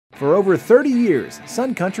For over 30 years,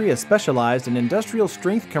 Sun Country has specialized in industrial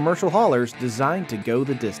strength commercial haulers designed to go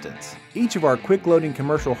the distance. Each of our quick-loading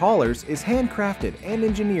commercial haulers is handcrafted and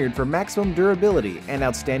engineered for maximum durability and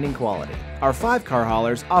outstanding quality. Our 5-car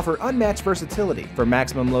haulers offer unmatched versatility for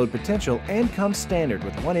maximum load potential and come standard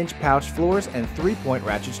with 1-inch pouch floors and 3-point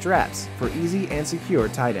ratchet straps for easy and secure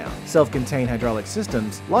tie-down, self-contained hydraulic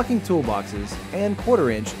systems, locking toolboxes, and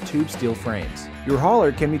 1/4-inch tube steel frames. Your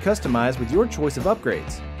hauler can be customized with your choice of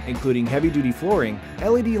upgrades, including heavy-duty flooring,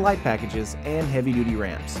 LED light packages, and heavy-duty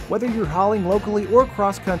ramps. Whether you're hauling locally or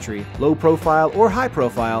cross-country, low-profile or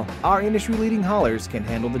high-profile, our industry-leading haulers can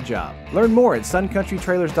handle the job. Learn more at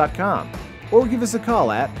suncountrytrailers.com or give us a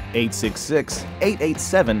call at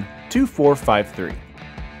 866-887-2453.